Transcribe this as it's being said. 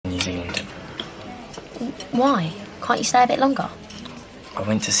Why? Can't you stay a bit longer? I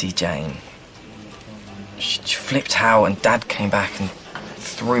went to see Jane. She flipped out and Dad came back and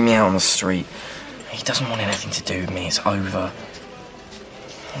threw me out on the street. He doesn't want anything to do with me. It's over.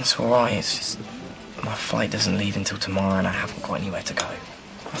 It's all right. It's just my flight doesn't leave until tomorrow and I haven't got anywhere to go.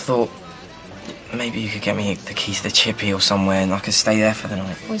 I thought maybe you could get me the keys to the chippy or somewhere and I could stay there for the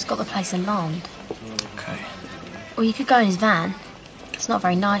night. Well, he's got the place alarmed. Okay. Or you could go in his van. It's not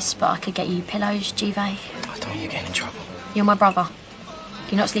very nice, but I could get you pillows, duvet. I don't want you getting in trouble. You're my brother.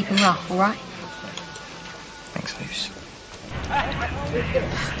 You're not sleeping rough, all right? Thanks, Luce.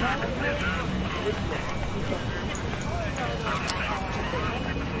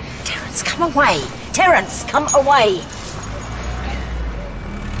 Terence, come away. Terence, come away.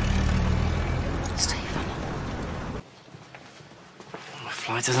 Stephen. My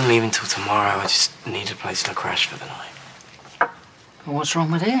flight doesn't leave until tomorrow. I just need a place to crash for the night. Well, what's wrong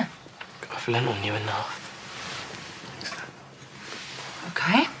with here? I've lent on you enough.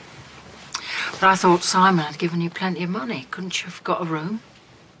 Okay. But I thought Simon had given you plenty of money. Couldn't you have got a room?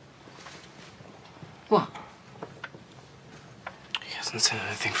 What? He hasn't said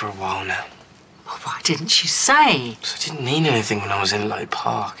anything for a while now. Well, why didn't you say? So I didn't need anything when I was in Low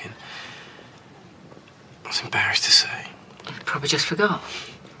Park, and I was embarrassed to say. You probably just forgot.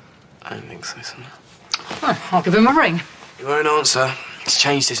 I don't think so, son. Well, I'll give him a ring. He won't answer. He's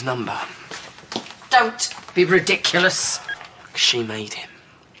changed his number. Don't be ridiculous. She made him.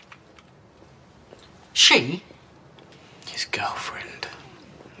 She? His girlfriend,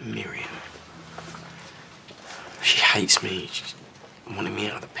 Miriam. She hates me. She's wanting me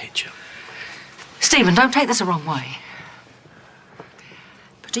out of the picture. Stephen, don't take this the wrong way.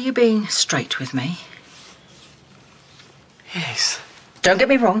 But are you being straight with me? Yes. Don't get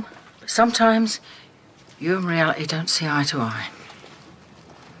me wrong. But sometimes you and reality don't see eye to eye.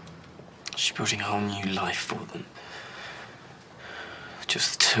 She's building a whole new life for them.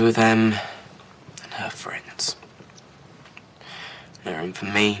 Just the two of them and her friends. No room for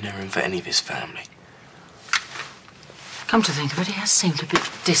me, no room for any of his family. Come to think of it, he has seemed a bit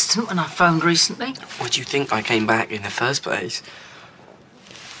distant when I phoned recently. Why do you think I came back in the first place?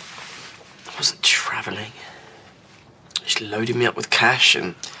 I wasn't travelling. She loaded me up with cash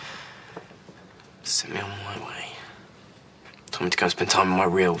and sent me on my way. Told me to go spend time with my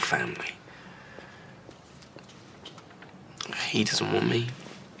real family. He doesn't want me.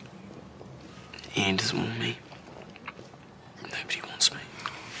 Ian doesn't want me. Nobody wants me.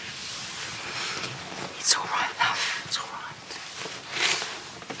 It's all right, love. It's all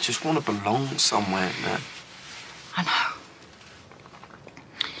right. I just want to belong somewhere, man. I know.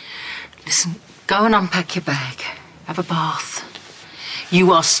 Listen, go and unpack your bag. Have a bath.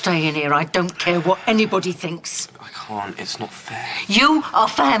 You are staying here. I don't care what anybody thinks. I can't. It's not fair. You are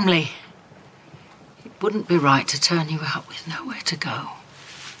family. It wouldn't be right to turn you out with nowhere to go.